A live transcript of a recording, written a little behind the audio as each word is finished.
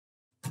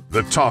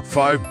The top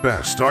 5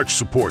 best arch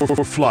support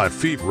for flat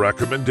feet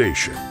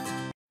recommendation.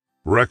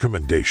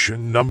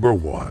 Recommendation number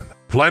 1.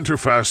 Plantar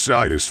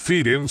Fasciitis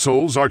Feet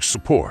Insoles Arch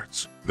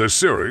Supports. The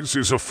series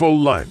is a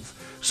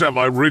full-length,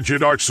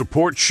 semi-rigid arch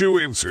support shoe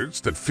inserts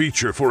that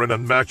feature for an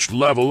unmatched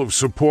level of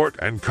support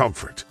and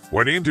comfort.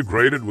 When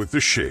integrated with the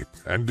shape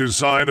and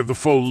design of the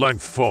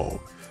full-length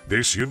foam,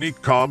 this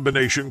unique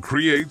combination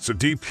creates a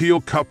deep heel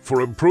cup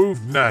for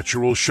improved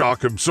natural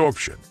shock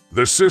absorption.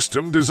 The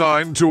system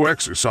designed to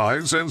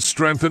exercise and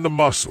strengthen the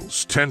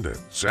muscles,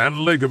 tendons, and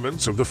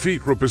ligaments of the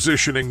feet,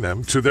 repositioning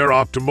them to their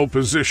optimal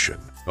position,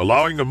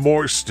 allowing a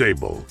more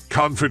stable,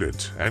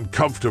 confident, and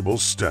comfortable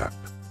step.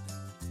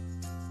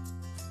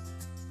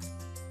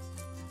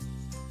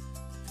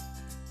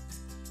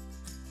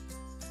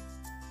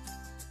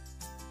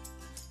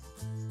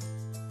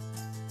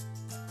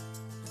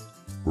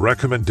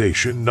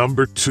 Recommendation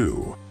number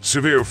 2.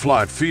 Severe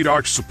Flat Feet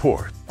Arch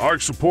Support.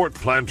 Arch Support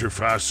Plantar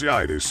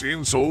Fasciitis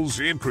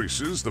Insoles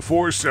increases the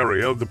force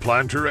area of the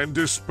plantar and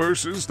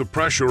disperses the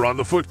pressure on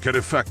the foot, can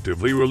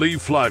effectively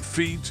relieve flat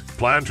feet,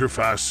 plantar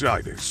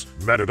fasciitis,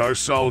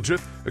 metatarsalgia,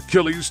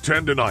 Achilles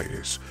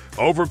tendonitis,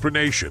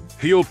 overpronation,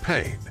 heel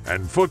pain,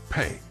 and foot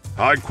pain.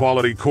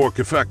 High-quality cork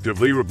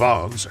effectively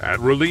rebounds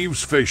and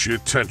relieves fascia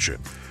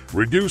tension,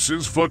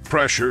 reduces foot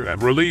pressure,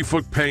 and relieve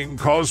foot pain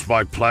caused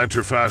by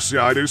plantar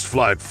fasciitis.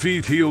 Flat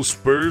feet heel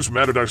spurs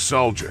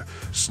metatarsalgia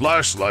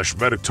 /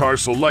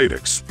 metatarsal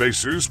latex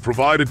spacers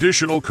provide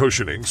additional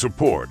cushioning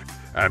support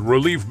and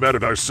relieve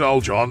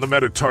metatarsalgia on the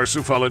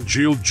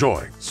metatarsophalangeal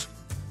joints.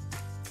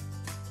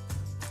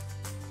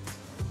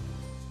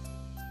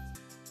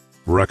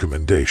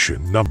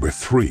 Recommendation number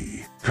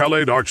 3.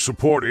 Kaleid Arch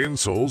Support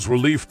Insoles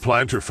Relief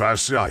Plantar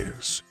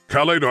Fasciitis.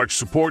 Kaleid Arch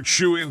Support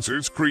shoe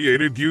inserts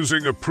created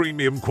using a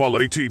premium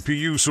quality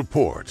TPU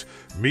support,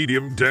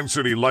 medium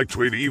density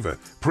lightweight EVA,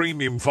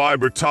 premium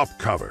fiber top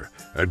cover,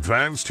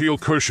 advanced heel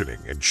cushioning,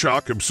 and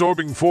shock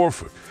absorbing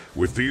forefoot.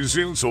 With these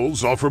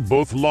insoles offer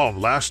both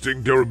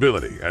long-lasting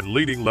durability and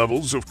leading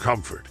levels of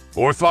comfort.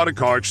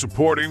 Orthotic arch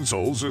support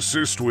insoles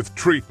assist with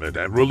treatment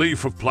and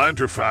relief of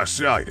plantar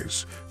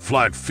fasciitis,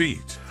 flat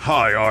feet,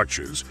 high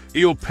arches,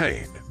 heel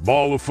pain,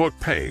 ball of foot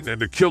pain,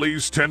 and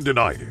Achilles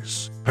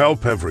tendonitis.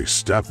 Help every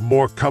step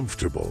more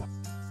comfortable.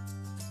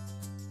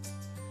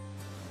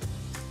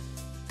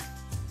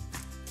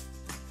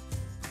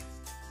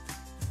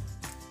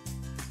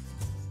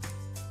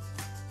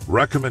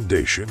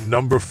 Recommendation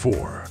number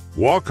 4.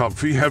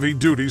 WalkComfy Heavy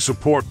Duty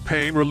Support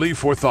Pain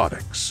Relief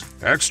Orthotics.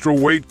 Extra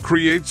weight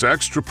creates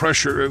extra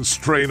pressure and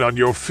strain on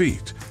your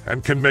feet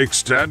and can make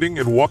standing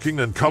and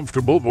walking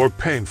uncomfortable or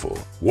painful.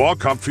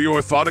 WalkComfy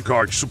Orthotic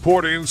Arch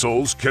Support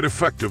Insoles can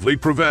effectively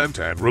prevent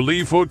and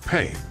relieve foot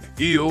pain,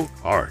 heel,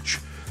 arch,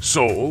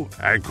 sole,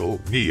 ankle,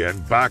 knee,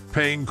 and back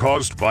pain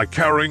caused by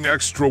carrying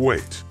extra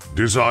weight.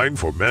 Designed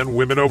for men,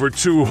 women over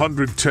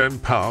 210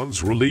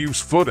 pounds,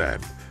 relieves foot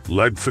and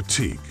leg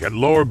fatigue and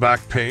lower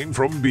back pain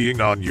from being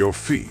on your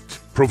feet.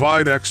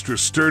 Provide extra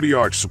sturdy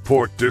arch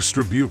support,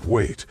 distribute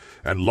weight,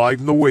 and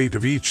lighten the weight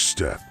of each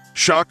step.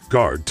 Shock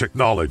Guard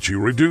technology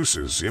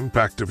reduces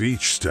impact of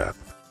each step.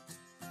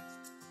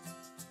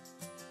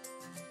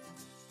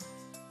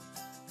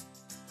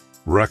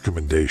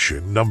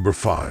 Recommendation number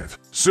 5.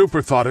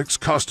 Superthotics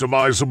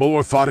Customizable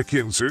Orthotic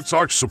Inserts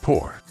Arch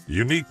Support.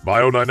 Unique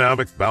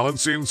biodynamic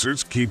balance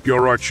inserts keep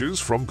your arches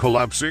from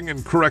collapsing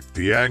and correct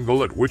the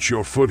angle at which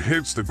your foot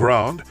hits the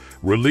ground,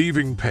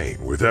 relieving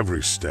pain with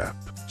every step.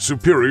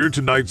 Superior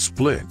to night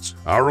splints,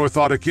 our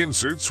orthotic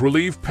inserts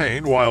relieve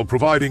pain while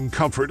providing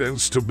comfort and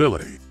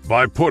stability.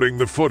 By putting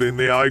the foot in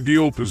the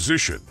ideal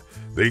position,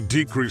 they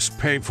decrease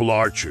painful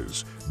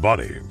arches,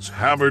 bunions,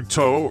 hammered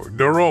toe, or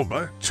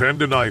neuroma,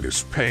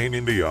 tendonitis, pain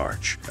in the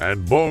arch,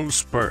 and bone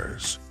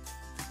spurs.